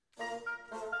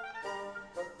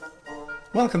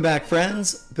Welcome back,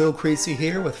 friends. Bill Creasy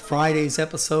here with Friday's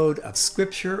episode of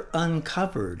Scripture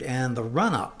Uncovered and the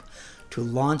run-up to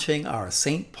launching our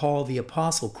St. Paul the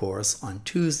Apostle course on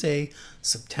Tuesday,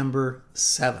 September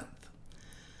 7th.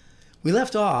 We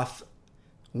left off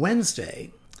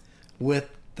Wednesday with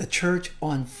the church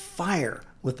on fire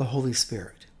with the Holy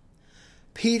Spirit.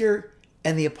 Peter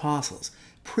and the apostles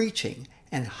preaching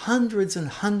and hundreds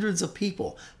of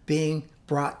people being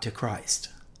brought to Christ.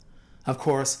 Of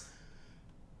course,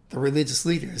 the religious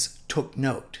leaders took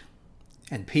note,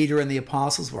 and Peter and the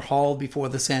apostles were hauled before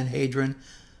the Sanhedrin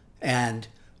and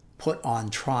put on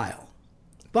trial.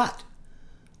 But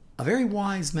a very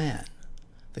wise man,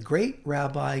 the great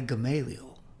Rabbi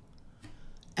Gamaliel,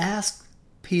 asked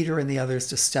Peter and the others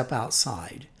to step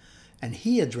outside, and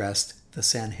he addressed the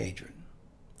Sanhedrin.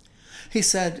 He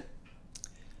said,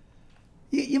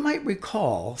 you might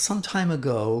recall some time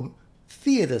ago,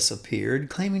 Theudas appeared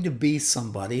claiming to be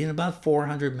somebody, and about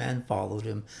 400 men followed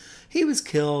him. He was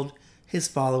killed. His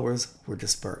followers were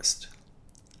dispersed.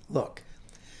 Look,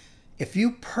 if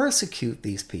you persecute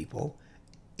these people,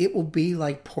 it will be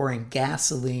like pouring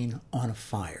gasoline on a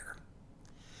fire.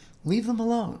 Leave them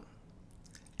alone.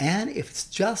 And if it's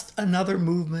just another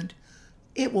movement,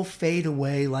 it will fade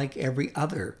away like every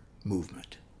other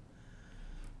movement.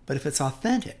 But if it's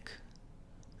authentic,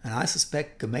 and I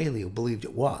suspect Gamaliel believed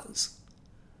it was,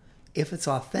 if it's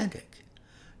authentic,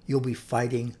 you'll be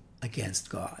fighting against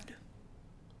God.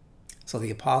 So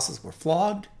the apostles were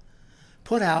flogged,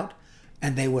 put out,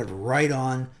 and they went right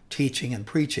on teaching and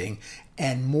preaching,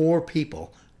 and more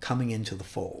people coming into the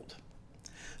fold.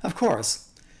 Of course,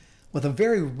 with a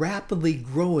very rapidly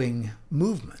growing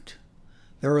movement,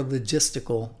 there are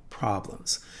logistical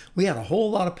problems. We had a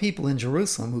whole lot of people in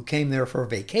Jerusalem who came there for a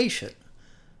vacation,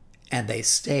 and they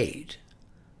stayed.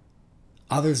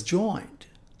 Others joined.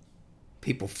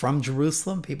 People from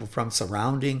Jerusalem, people from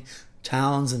surrounding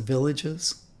towns and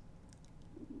villages.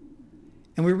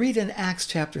 And we read in Acts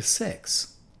chapter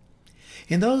 6,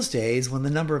 in those days when the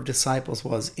number of disciples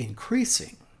was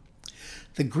increasing,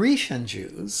 the Grecian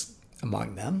Jews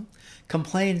among them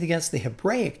complained against the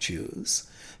Hebraic Jews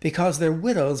because their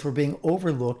widows were being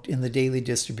overlooked in the daily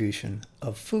distribution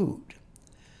of food.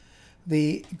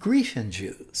 The Grecian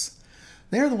Jews,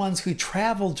 they're the ones who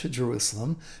traveled to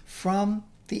Jerusalem from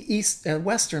the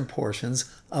western portions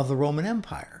of the Roman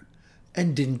Empire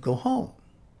and didn't go home.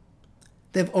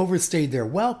 They've overstayed their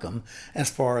welcome as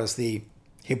far as the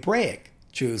Hebraic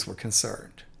Jews were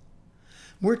concerned.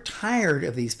 We're tired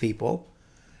of these people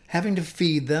having to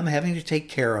feed them, having to take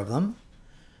care of them.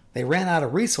 They ran out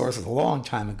of resources a long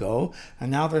time ago, and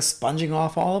now they're sponging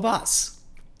off all of us.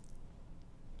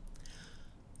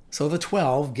 So the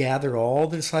 12 gathered all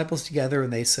the disciples together,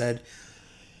 and they said,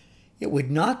 it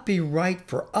would not be right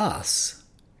for us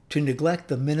to neglect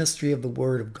the ministry of the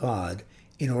Word of God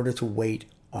in order to wait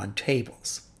on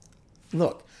tables.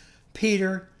 Look,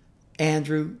 Peter,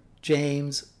 Andrew,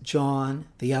 James, John,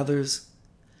 the others,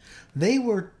 they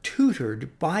were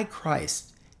tutored by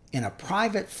Christ in a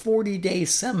private 40-day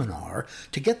seminar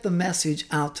to get the message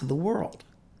out to the world.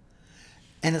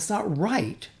 And it's not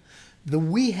right that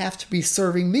we have to be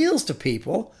serving meals to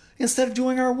people instead of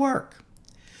doing our work.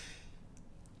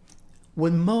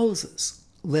 When Moses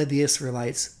led the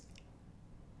Israelites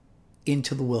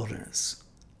into the wilderness,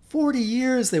 40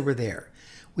 years they were there.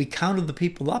 We counted the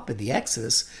people up in the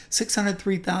Exodus,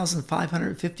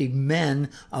 603,550 men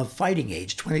of fighting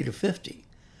age, 20 to 50.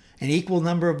 An equal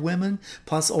number of women,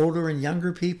 plus older and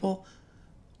younger people.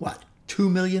 2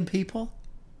 million people?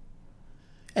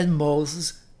 And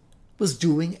Moses was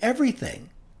doing everything.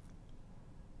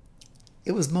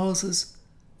 It was Moses'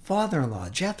 father-in-law,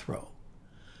 Jethro,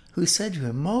 who said to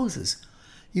him, Moses,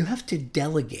 you have to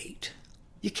delegate.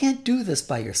 You can't do this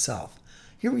by yourself.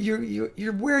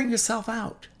 You're wearing yourself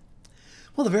out.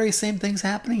 Well, the very same thing's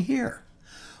happening here.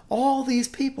 All these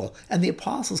people, and the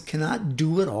apostles cannot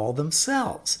do it all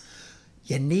themselves.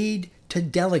 You need to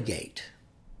delegate.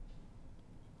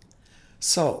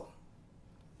 So,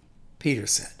 Peter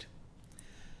said,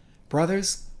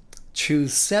 brothers,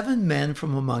 choose 7 men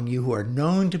from among you who are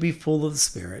known to be full of the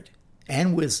Spirit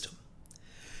and wisdom.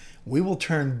 We will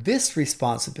turn this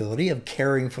responsibility of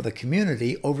caring for the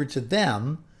community over to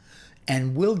them,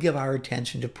 and we'll give our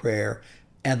attention to prayer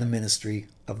and the ministry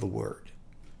of the Word.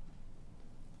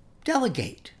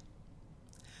 Delegate.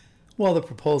 Well, the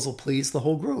proposal pleased the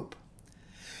whole group.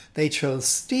 They chose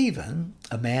Stephen,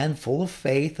 a man full of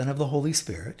faith and of the Holy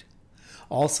Spirit,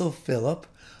 also Philip,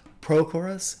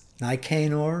 Prochorus,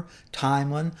 Nicanor,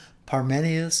 Timon,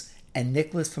 Parmenius, and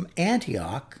Nicholas from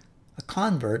Antioch, a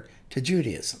convert to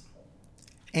Judaism.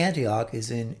 Antioch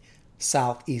is in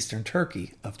southeastern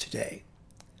Turkey of today.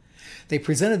 They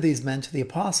presented these men to the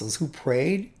apostles, who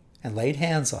prayed and laid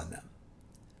hands on them,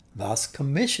 thus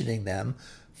commissioning them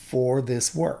for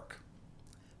this work.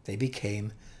 They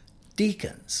became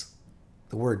deacons.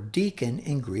 The word deacon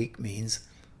in Greek means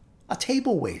a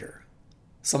table waiter,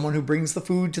 someone who brings the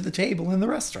food to the table in the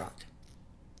restaurant.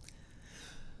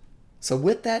 So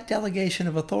with that delegation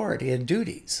of authority and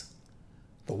duties,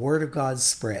 the word of God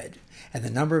spread, and the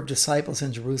number of disciples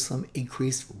in Jerusalem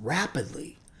increased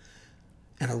rapidly,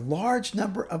 and a large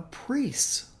number of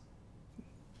priests,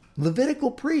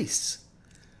 Levitical priests,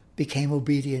 became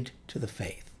obedient to the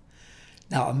faith.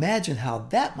 Now imagine how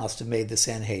that must have made the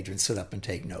Sanhedrin sit up and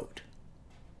take note.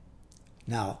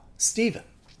 Now, Stephen,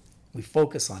 we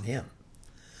focus on him.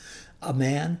 A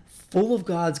man full of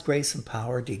God's grace and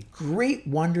power, did great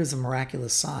wonders and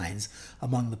miraculous signs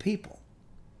among the people.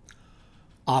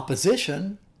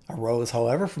 Opposition arose,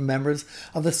 however, from members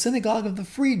of the synagogue of the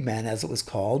freedmen, as it was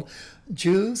called,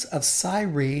 Jews of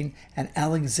Cyrene and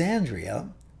Alexandria,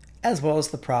 as well as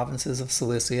the provinces of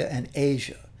Cilicia and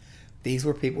Asia. These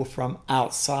were people from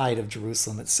outside of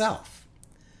Jerusalem itself.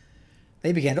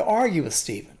 They began to argue with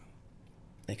Stephen.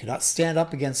 They could not stand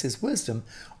up against his wisdom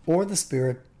or the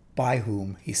Spirit by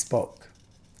whom he spoke.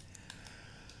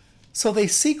 So they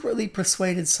secretly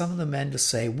persuaded some of the men to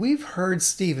say, "We've heard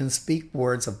Stephen speak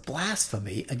words of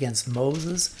blasphemy against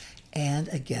Moses and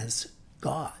against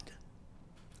God."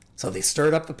 So they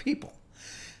stirred up the people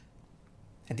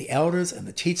and the elders and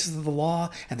the teachers of the law,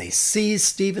 and they seized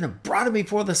Stephen and brought him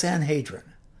before the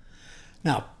Sanhedrin.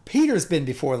 Now, Peter's been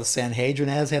before the Sanhedrin,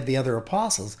 as have the other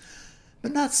apostles,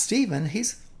 but not Stephen.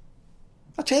 He's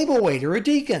a table waiter, a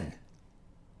deacon.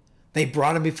 They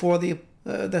brought him before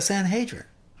the Sanhedrin.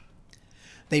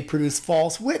 They produced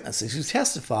false witnesses who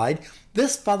testified,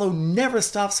 "This fellow never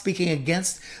stopped speaking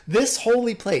against this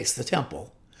holy place, the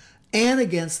temple, and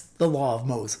against the law of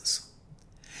Moses.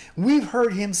 We've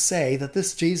heard him say that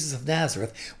this Jesus of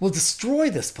Nazareth will destroy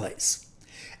this place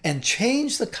and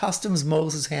change the customs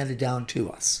Moses handed down to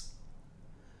us."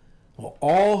 Well,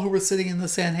 all who were sitting in the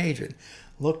Sanhedrin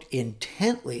looked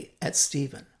intently at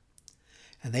Stephen,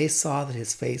 and they saw that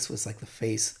his face was like the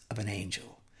face of an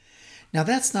angel. Now,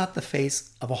 that's not the face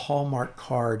of a Hallmark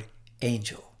card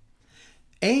angel.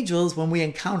 Angels, when we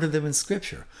encounter them in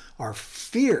Scripture, are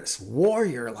fierce,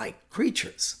 warrior-like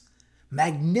creatures,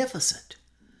 magnificent.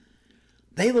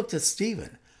 They looked at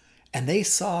Stephen, and they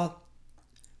saw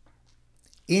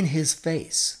in his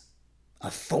face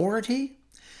authority,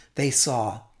 they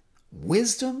saw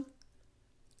wisdom,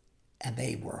 and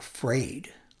they were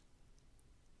afraid.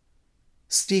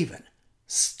 Stephen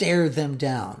stared them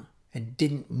down and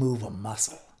didn't move a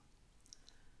muscle.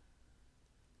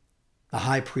 The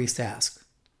high priest asked,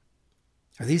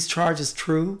 "Are these charges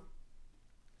true?"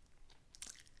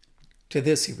 To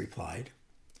this he replied,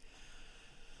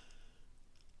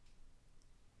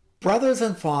 "Brothers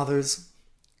and fathers,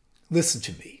 listen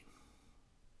to me."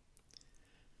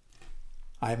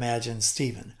 I imagine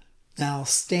Stephen now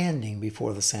standing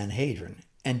before the Sanhedrin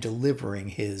and delivering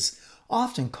his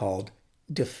often called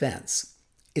defense.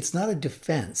 It's not a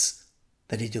defense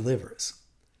that he delivers.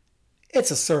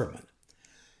 It's a sermon.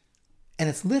 And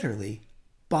it's literally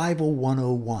Bible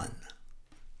 101.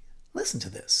 Listen to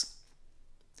this.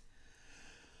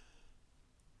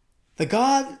 "The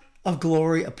God of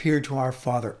glory appeared to our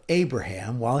father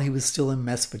Abraham while he was still in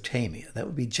Mesopotamia." That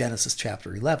would be Genesis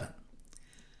chapter 11.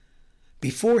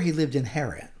 "Before he lived in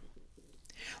Haran.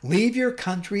 Leave your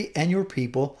country and your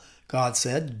people," God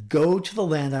said, "go to the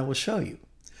land I will show you."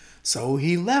 So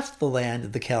he left the land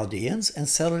of the Chaldeans and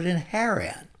settled in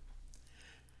Haran.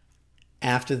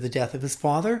 After the death of his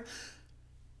father,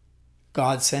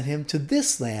 God sent him to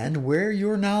this land where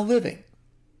you're now living.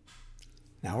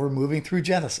 Now we're moving through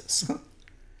Genesis.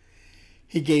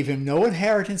 He gave him no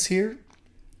inheritance here,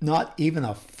 not even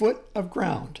a foot of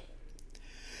ground.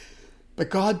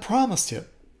 But God promised him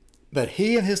that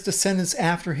he and his descendants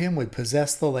after him would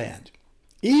possess the land,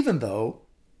 even though,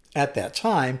 at that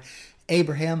time,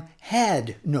 Abraham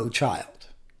had no child.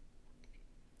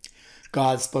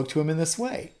 God spoke to him in this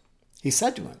way. He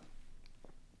said to him,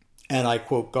 and I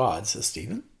quote God, says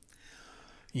Stephen,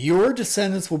 "Your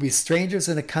descendants will be strangers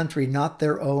in a country not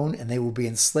their own, and they will be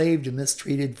enslaved and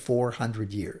mistreated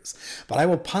 400 years. But I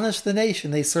will punish the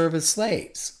nation they serve as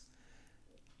slaves."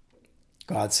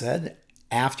 God said,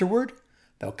 "Afterward,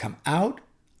 they'll come out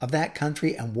of that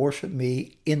country and worship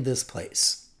me in this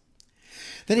place."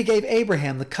 Then he gave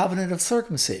Abraham the covenant of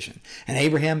circumcision, and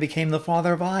Abraham became the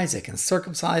father of Isaac and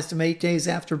circumcised him 8 days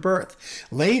after birth.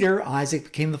 Later, Isaac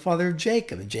became the father of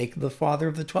Jacob, and Jacob the father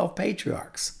of the 12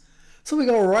 patriarchs. So we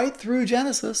go right through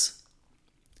Genesis.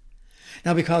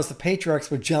 Now, because the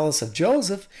patriarchs were jealous of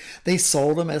Joseph, they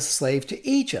sold him as a slave to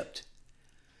Egypt.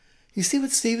 You see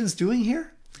what Stephen's doing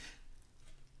here?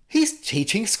 He's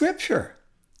teaching Scripture.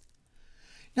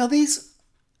 Now, these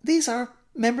are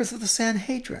members of the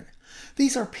Sanhedrin.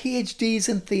 These are PhDs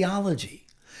in theology.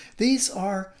 These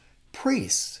are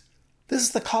priests. This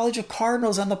is the College of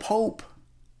Cardinals and the Pope.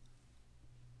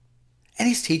 And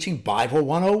he's teaching Bible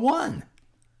 101.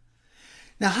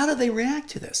 Now, how do they react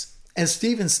to this? As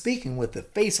Stephen's speaking with the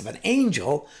face of an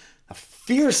angel, a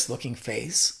fierce-looking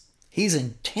face, he's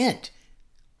intent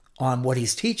on what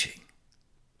he's teaching.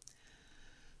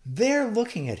 They're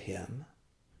looking at him,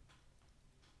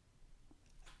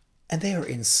 and they are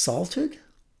insulted.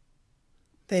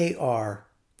 They are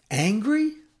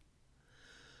angry.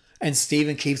 And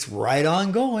Stephen keeps right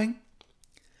on going.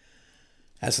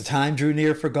 As the time drew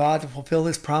near for God to fulfill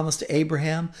his promise to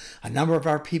Abraham, a number of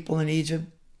our people in Egypt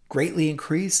greatly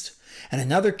increased, and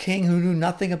another king who knew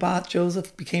nothing about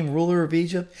Joseph became ruler of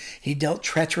Egypt. He dealt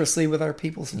treacherously with our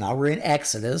people. So now we're in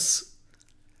Exodus.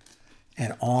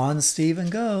 And on Stephen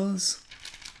goes.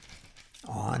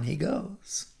 On he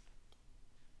goes.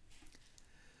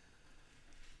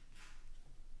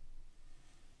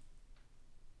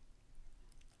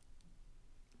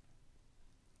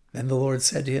 Then the Lord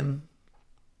said to him,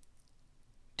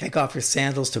 "Take off your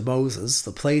sandals to Moses.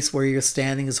 The place where you're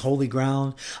standing is holy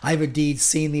ground. I've indeed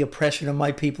seen the oppression of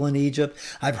my people in Egypt.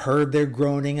 I've heard their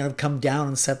groaning and have come down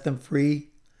and set them free.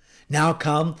 Now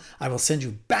come, I will send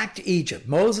you back to Egypt.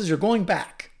 Moses, you're going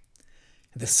back."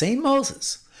 And the same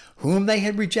Moses, whom they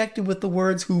had rejected with the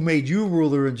words, "Who made you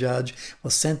ruler and judge?"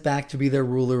 was sent back to be their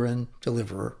ruler and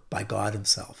deliverer by God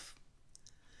himself.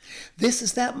 This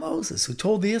is that Moses who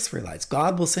told the Israelites,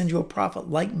 "God will send you a prophet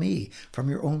like me from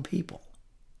your own people."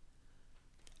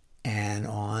 And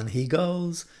on he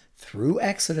goes through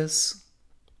Exodus.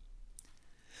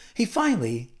 He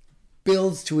finally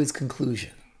builds to his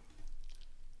conclusion.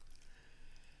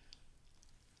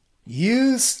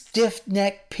 "You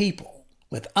stiff-necked people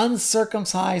with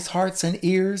uncircumcised hearts and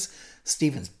ears,"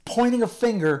 Stephen's pointing a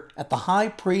finger at the high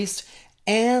priest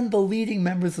and the leading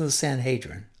members of the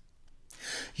Sanhedrin.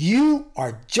 "You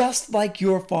are just like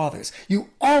your fathers.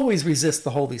 You always resist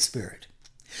the Holy Spirit.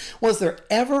 Was there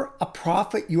ever a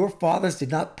prophet your fathers did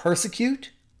not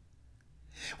persecute?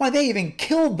 Why, they even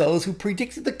killed those who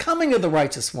predicted the coming of the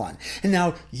righteous one. And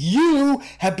now you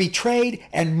have betrayed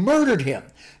and murdered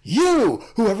him. You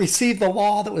who have received the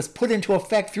law that was put into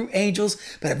effect through angels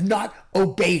but have not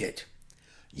obeyed it.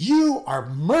 You are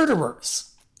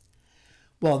murderers."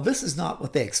 Well, this is not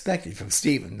what they expected from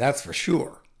Stephen, that's for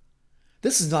sure.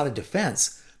 This is not a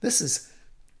defense. This is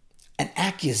an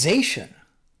accusation.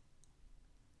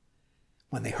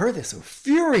 When they heard this, they were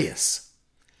furious.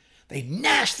 They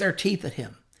gnashed their teeth at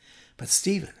him. But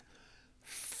Stephen,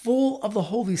 full of the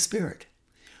Holy Spirit,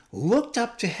 looked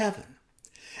up to heaven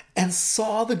and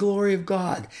saw the glory of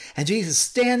God and Jesus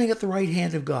standing at the right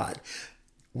hand of God.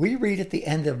 We read at the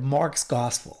end of Mark's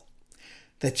Gospel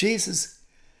that Jesus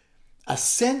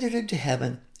ascended into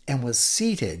heaven and was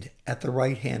seated at the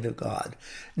right hand of God.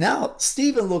 Now,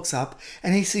 Stephen looks up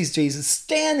and he sees Jesus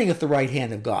standing at the right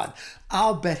hand of God.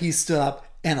 I'll bet he stood up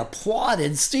and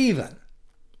applauded Stephen.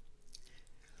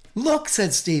 "Look,"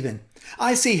 said Stephen,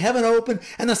 "I see heaven open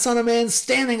and the Son of Man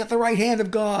standing at the right hand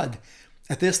of God."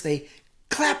 At this, they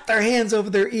clapped their hands over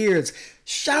their ears,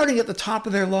 shouting at the top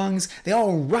of their lungs. They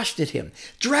all rushed at him,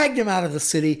 dragged him out of the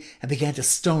city, and began to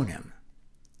stone him.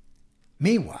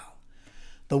 Meanwhile,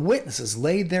 the witnesses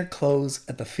laid their clothes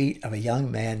at the feet of a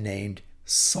young man named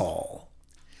Saul.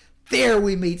 There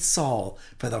we meet Saul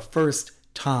for the first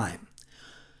time.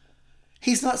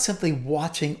 He's not simply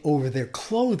watching over their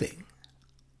clothing.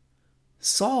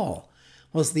 Saul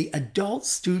was the adult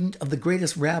student of the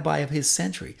greatest rabbi of his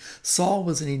century. Saul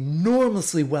was an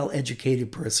enormously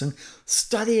well-educated person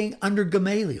studying under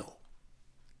Gamaliel.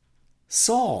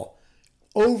 Saul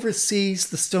oversees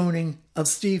the stoning of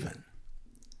Stephen.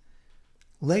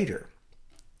 Later,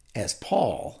 as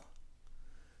Paul,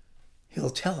 he'll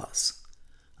tell us,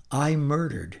 "I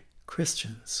murdered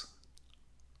Christians."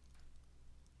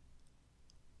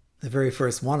 The very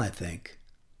first one, I think,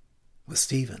 was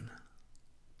Stephen.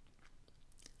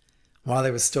 While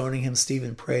they were stoning him,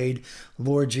 Stephen prayed,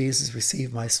 "Lord Jesus,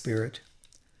 receive my spirit."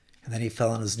 And then he fell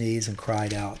on his knees and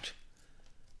cried out,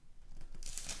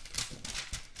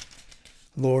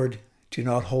 "Lord, do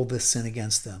not hold this sin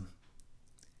against them."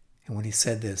 And when he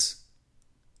said this,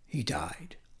 he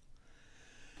died.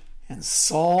 And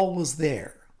Saul was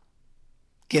there,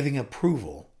 giving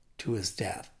approval to his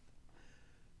death.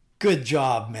 Good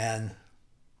job, men.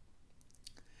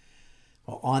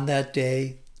 Well, on that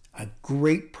day, a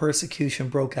great persecution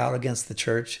broke out against the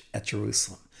church at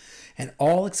Jerusalem. And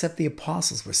all except the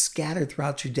apostles were scattered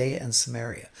throughout Judea and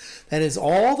Samaria. That is,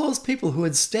 all those people who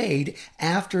had stayed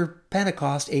after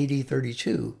Pentecost AD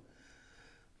 32,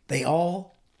 they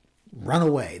all run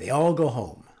away. They all go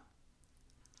home.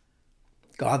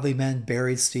 Godly men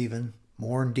buried Stephen,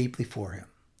 mourned deeply for him.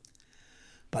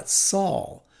 But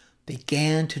Saul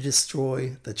began to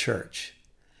destroy the church.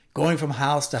 Going from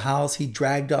house to house, he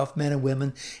dragged off men and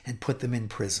women and put them in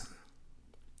prison.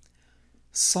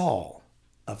 Saul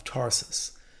of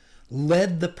Tarsus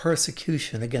led the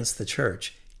persecution against the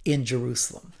church in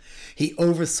Jerusalem. He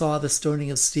oversaw the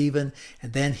stoning of Stephen,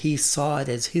 and then he saw it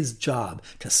as his job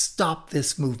to stop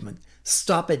this movement,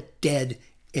 stop it dead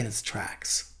in its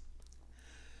tracks.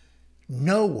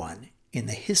 No one in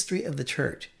the history of the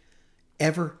church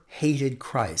ever hated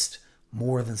Christ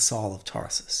more than Saul of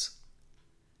Tarsus.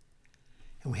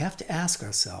 And we have to ask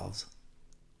ourselves,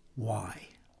 why?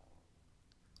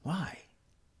 Why?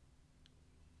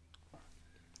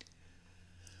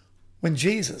 When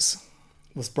Jesus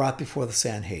was brought before the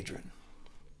Sanhedrin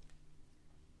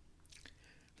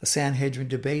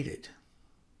debated,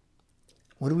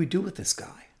 what do we do with this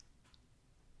guy?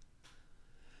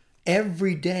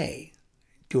 Every day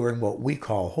during what we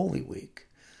call Holy Week,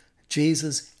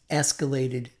 Jesus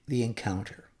escalated the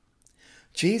encounter.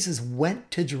 Jesus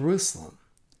went to Jerusalem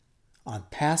on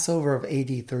Passover of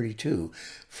AD 32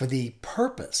 for the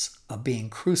purpose of being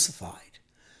crucified.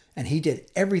 And he did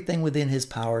everything within his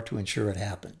power to ensure it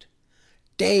happened.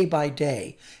 Day by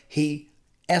day, he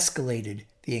escalated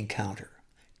the encounter.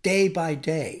 Day by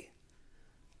day,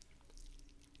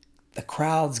 the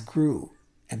crowds grew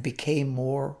and became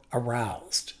more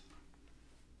aroused.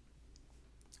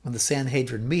 When the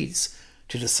Sanhedrin meets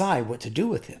to decide what to do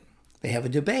with him, they have a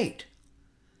debate.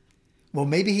 Well,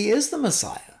 maybe he is the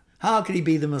Messiah. How could he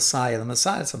be the Messiah? The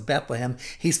Messiah is from Bethlehem.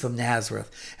 He's from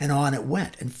Nazareth. And on it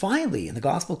went. And finally, in the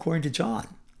Gospel according to John,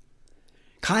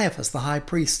 Caiaphas, the high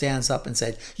priest, stands up and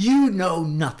said, "You know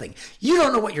nothing. You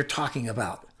don't know what you're talking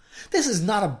about. This is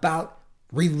not about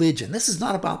religion. This is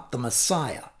not about the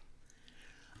Messiah."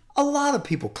 A lot of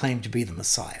people claim to be the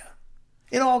Messiah.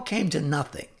 It all came to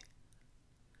nothing.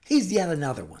 He's yet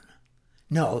another one.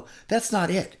 No, that's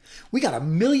not it. We got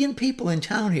 1 million people in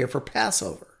town here for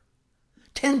Passover.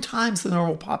 10 times the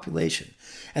normal population.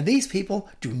 And these people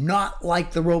do not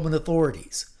like the Roman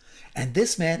authorities. And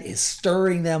this man is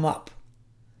stirring them up.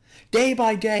 Day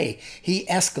by day, he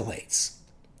escalates.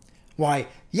 Why,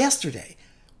 yesterday,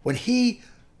 when he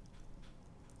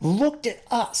looked at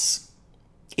us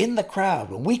in the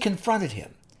crowd, when we confronted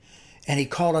him, and he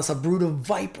called us a brood of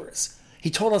vipers, he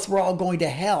told us we're all going to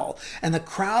hell, and the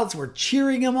crowds were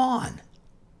cheering him on.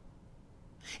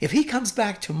 If he comes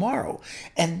back tomorrow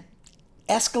and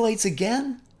escalates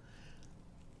again,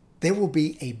 there will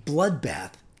be a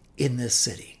bloodbath in this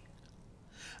city.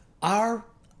 Our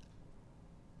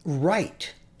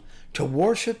right to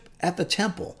worship at the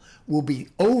temple will be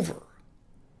over.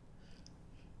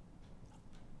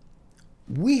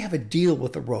 We have a deal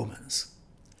with the Romans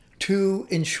to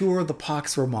ensure the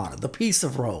Pax Romana, the peace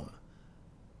of Rome.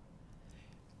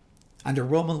 Under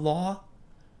Roman law,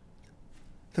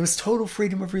 there was total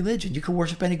freedom of religion. You could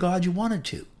worship any god you wanted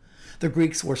to. The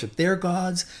Greeks worshiped their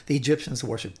gods. The Egyptians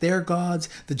worshiped their gods.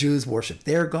 The Jews worshiped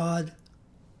their god.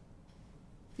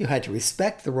 You had to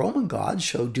respect the Roman gods,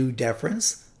 show due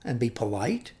deference, and be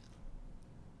polite.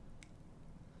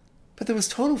 But there was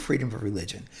total freedom of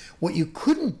religion. What you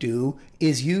couldn't do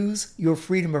is use your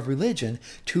freedom of religion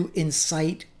to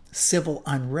incite civil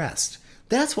unrest.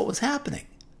 That's what was happening.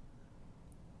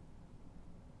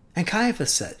 And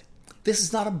Caiaphas said, this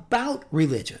is not about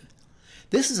religion.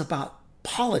 This is about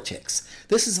politics.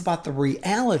 This is about the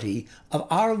reality of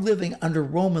our living under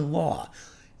Roman law.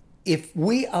 If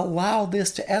we allow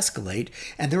this to escalate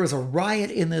and there is a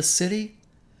riot in this city,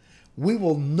 we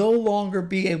will no longer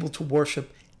be able to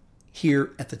worship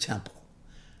here at the temple.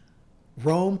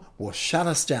 Rome will shut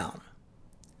us down.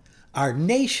 Our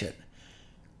nation,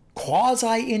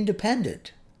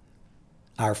 quasi-independent,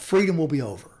 our freedom will be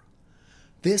over.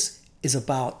 This is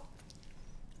about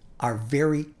our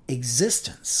very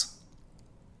existence.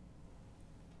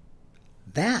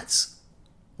 That's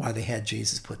why they had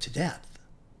Jesus put to death.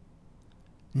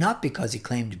 Not because he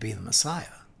claimed to be the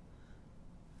Messiah,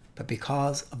 but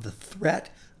because of the threat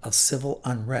of civil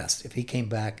unrest if he came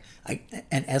back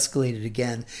and escalated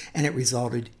again, and it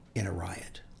resulted in a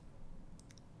riot.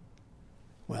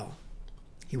 Well,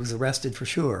 he was arrested for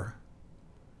sure.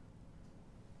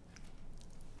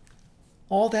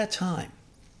 All that time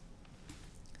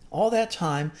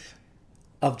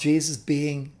of Jesus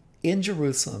being in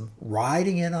Jerusalem,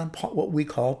 riding in on what we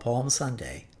call Palm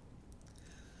Sunday,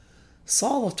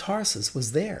 Saul of Tarsus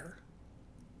was there.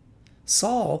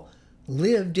 Saul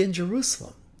lived in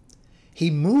Jerusalem. He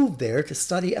moved there to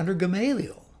study under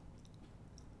Gamaliel.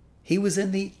 He was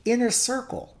in the inner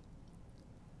circle.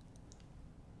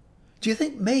 Do you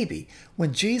think maybe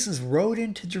when Jesus rode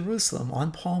into Jerusalem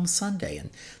on Palm Sunday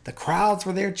and the crowds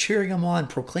were there cheering him on,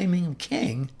 proclaiming him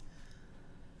king,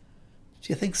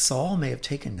 do you think Saul may have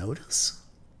taken notice?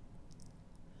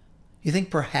 You think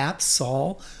perhaps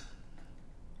Saul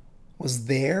was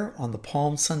there on the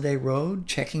Palm Sunday road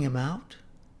checking him out?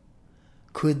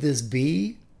 Could this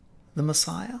be the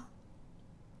Messiah?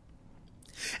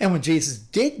 And when Jesus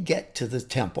did get to the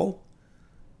temple,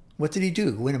 what did he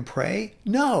do? Go in and pray?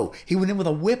 No, he went in with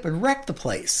a whip and wrecked the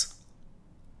place.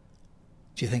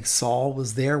 Do you think Saul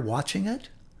was there watching it?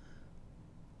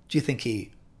 Do you think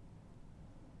he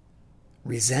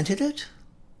resented it?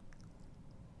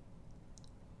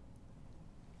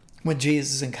 When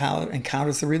Jesus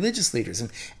encounters the religious leaders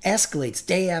and escalates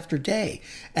day after day,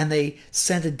 and they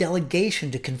send a delegation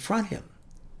to confront him.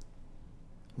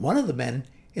 One of the men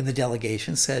in the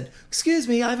delegation said, "Excuse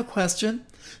me, I have a question.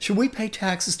 Should we pay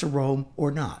taxes to Rome or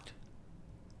not?"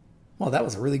 Well, that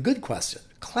was a really good question.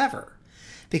 Clever.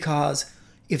 Because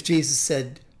if Jesus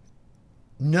said,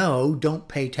 no, don't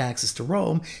pay taxes to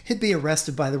Rome, he'd be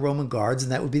arrested by the Roman guards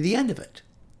and that would be the end of it.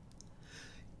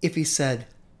 If he said,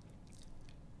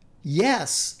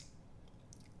 yes,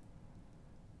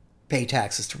 pay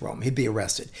taxes to Rome, he'd be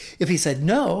arrested. If he said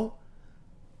no,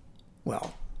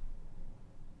 well,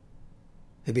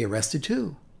 he'd be arrested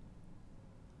too.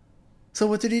 So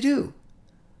what did he do?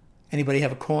 Anybody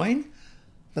have a coin?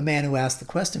 The man who asked the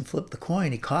question flipped the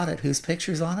coin. He caught it. Whose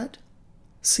picture's on it?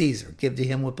 Caesar. Give to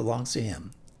him what belongs to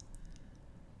him.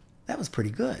 That was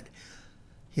pretty good.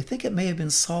 You think it may have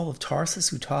been Saul of Tarsus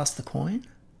who tossed the coin?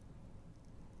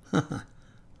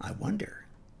 I wonder.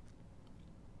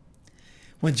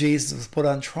 When Jesus was put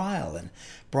on trial and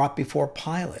brought before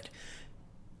Pilate,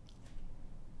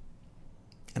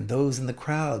 and those in the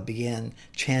crowd began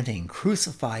chanting,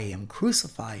 "Crucify him,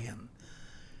 crucify him."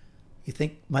 You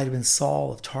think it might have been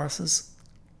Saul of Tarsus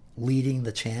leading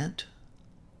the chant?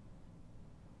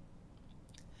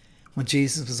 When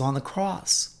Jesus was on the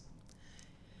cross,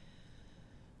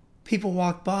 people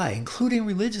walked by, including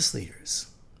religious leaders,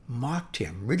 mocked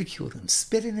him, ridiculed him,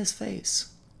 spit in his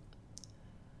face.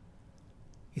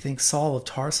 You think Saul of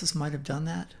Tarsus might have done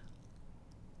that?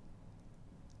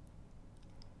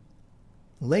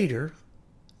 Later,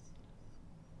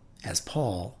 as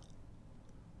Paul,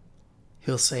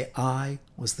 he'll say, "I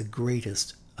was the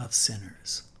greatest of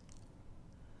sinners."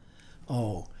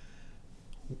 Oh,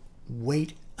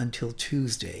 wait until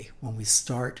Tuesday when we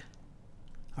start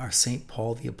our St.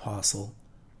 Paul the Apostle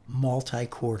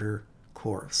multi-quarter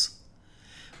course.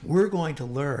 We're going to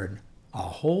learn a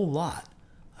whole lot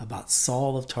about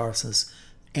Saul of Tarsus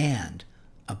and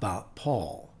about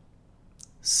Paul,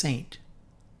 St.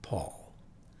 Paul.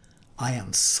 I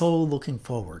am so looking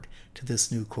forward to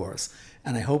this new course,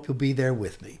 and I hope you'll be there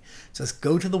with me. Just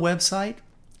go to the website.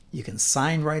 You can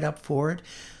sign right up for it.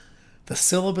 The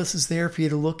syllabus is there for you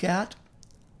to look at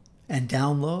and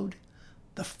download.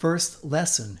 The first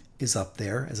lesson is up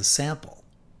there as a sample.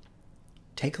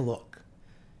 Take a look.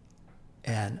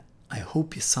 And I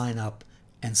hope you sign up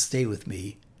and stay with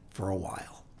me for a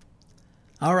while.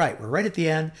 All right, we're right at the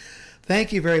end.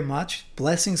 Thank you very much.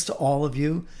 Blessings to all of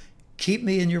you. Keep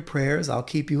me in your prayers. I'll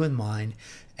keep you in mind.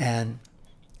 And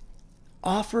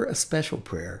offer a special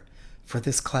prayer for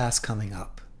this class coming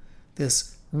up.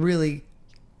 This really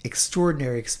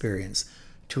extraordinary experience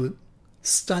to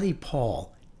study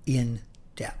Paul in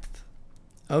depth.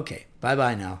 Okay,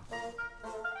 bye-bye now.